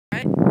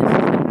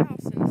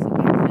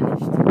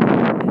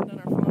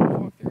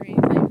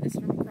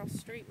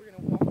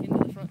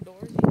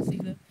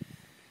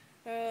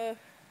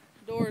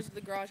Doors of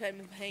the garage haven't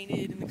been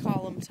painted and the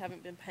columns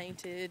haven't been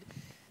painted.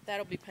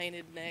 That'll be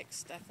painted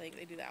next. I think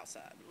they do the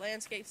outside.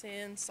 Landscape's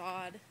in,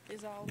 sod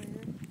is all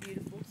in.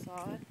 Beautiful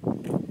sod.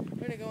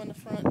 We're gonna go in the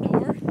front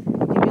door. Give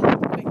you a little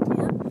quick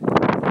tour.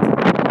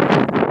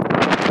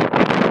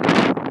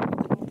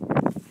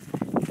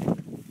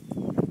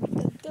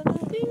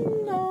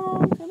 Ding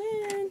dong, come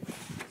in.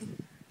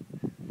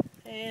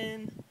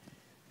 And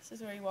this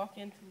is where you walk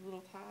into the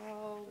little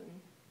tile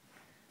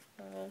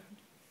and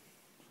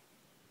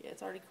yeah,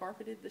 it's already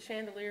carpeted. The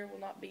chandelier will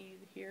not be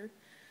here.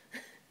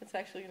 It's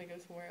actually going to go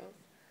somewhere else.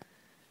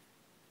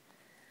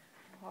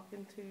 Walk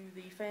into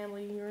the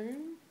family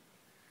room.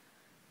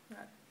 Right.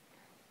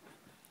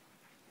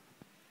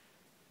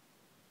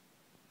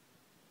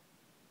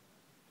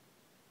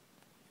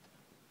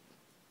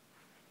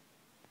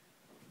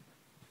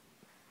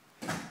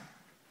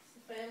 It's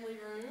the family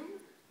room.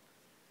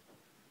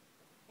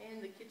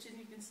 And the kitchen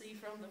you can see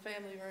from the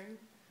family room,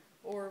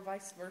 or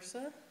vice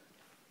versa.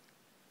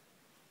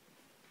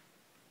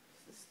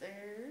 The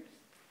stairs,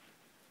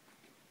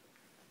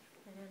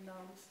 and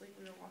obviously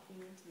we're walking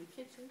into the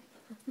kitchen.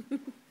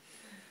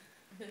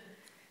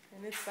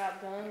 And it's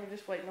about done. We're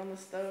just waiting on the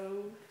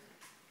stove,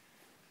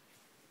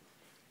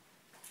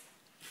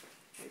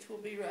 which will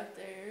be right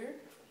there.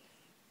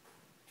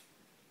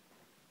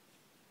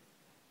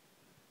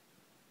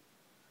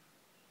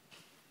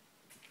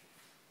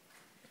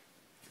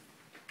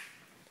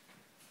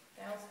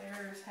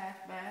 Downstairs,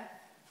 half bath,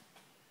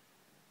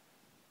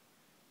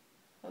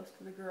 close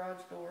to the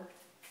garage door.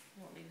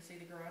 You won't need to see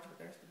the garage, but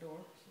there's the door.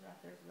 So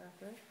right there's the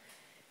bathroom.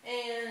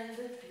 And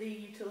the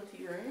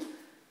utility room.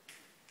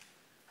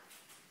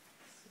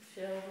 Some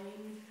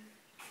shelving.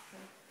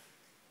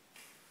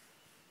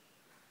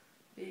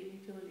 Big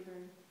utility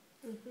room.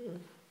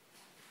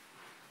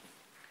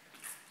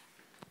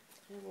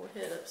 And we'll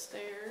head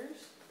upstairs.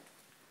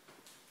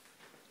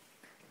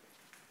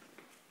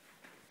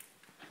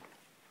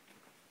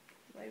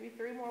 Maybe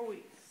 3 more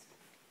weeks.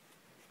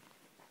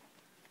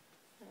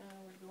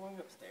 We're going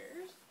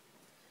upstairs.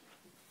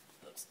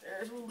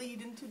 Upstairs will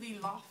lead into the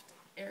loft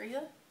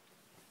area,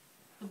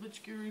 the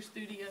Butch Guru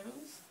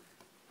Studios.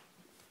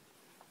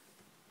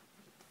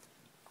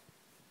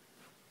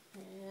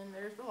 And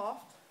there's the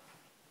loft.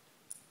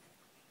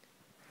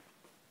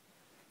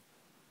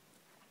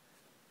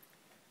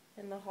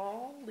 And the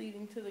hall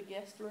leading to the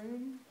guest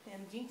room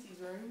and Jinxie's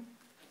room,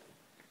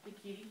 the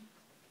kitty.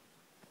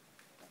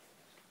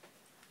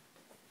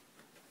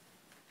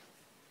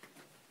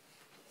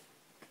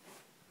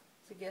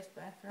 It's a guest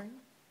bathroom.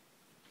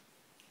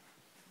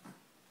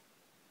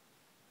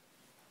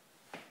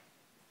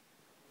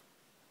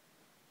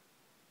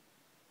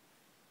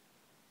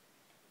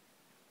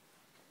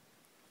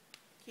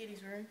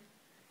 Kitty's room.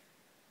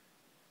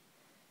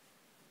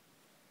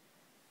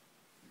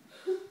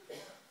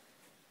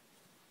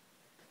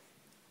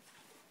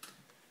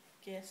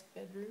 Guest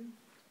bedroom.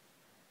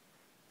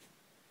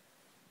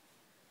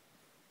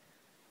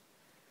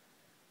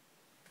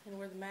 And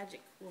where the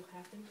magic will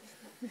happen.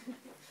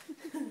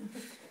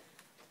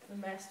 The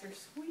master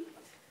suite.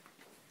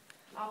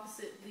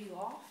 Opposite the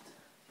loft.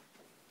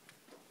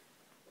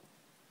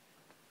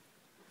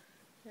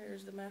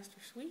 There's the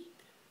master suite.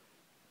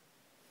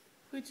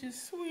 Which is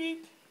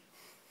sweet.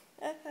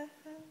 And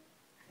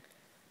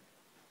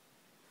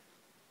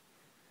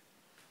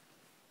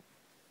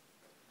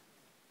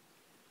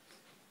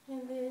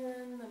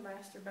then the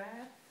master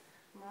bath.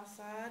 My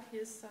side,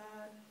 his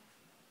side.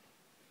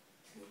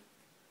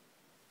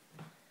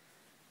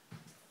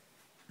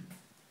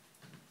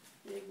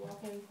 Big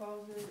walk-in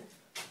closet.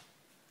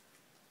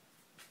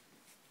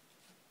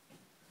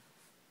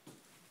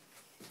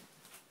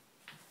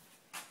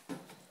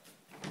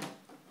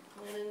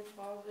 Linen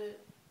closet.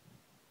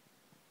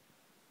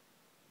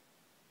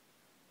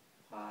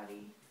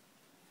 Potty.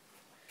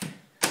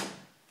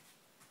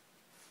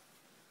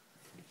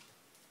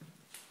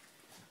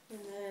 And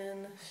then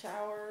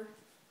shower.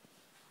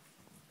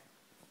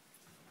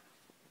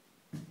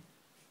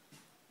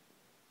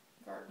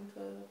 Garden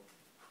tub.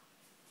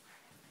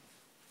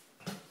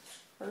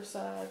 Her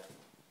side.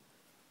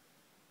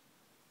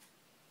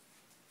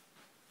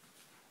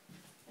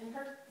 And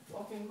her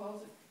walk-in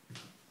closet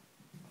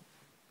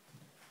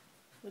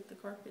with the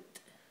carpet.